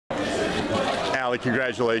Alli,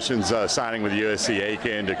 congratulations signing with USC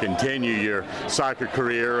Aiken to continue your soccer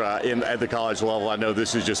career at the college level. I know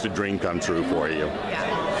this is just a dream come true for you.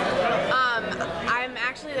 Yeah. I'm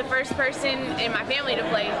actually the first person in my family to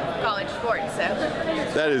play college sports, so.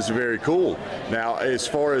 That is very cool. Now, as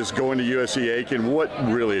far as going to USC Aiken, what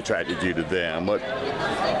really attracted you to them?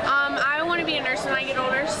 I want to be a nurse when I get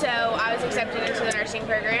older, so I was accepted into the nursing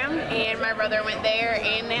program, and my brother went there,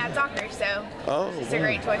 and they had soccer, so it's a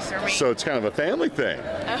great choice for me. So it's kind of a family thing.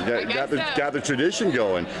 Got the tradition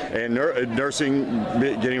going, and nursing,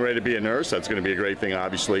 getting ready to be a nurse, that's going to be a great thing,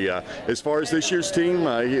 obviously. As far as this year's team,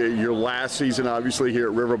 your last season, obviously, here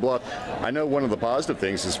at River Bluff, I know one of the positive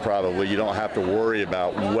things is probably you don't have to worry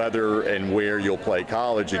about whether and where you'll play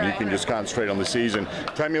college, and you can just concentrate on the season.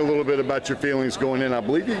 Tell me a little bit about your feelings going in. I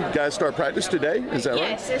believe you guys start practice today, is that right?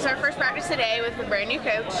 Yes, it's our first practice today with a brand new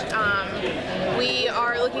coach. We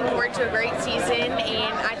are looking forward to a great season,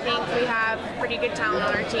 and I think we have pretty good talent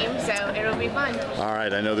on our team, so it'll be fun. All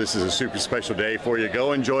right, I know this is a super special day for you.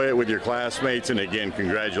 Go enjoy it with your classmates, and again,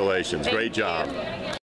 congratulations. Thank Great job. you.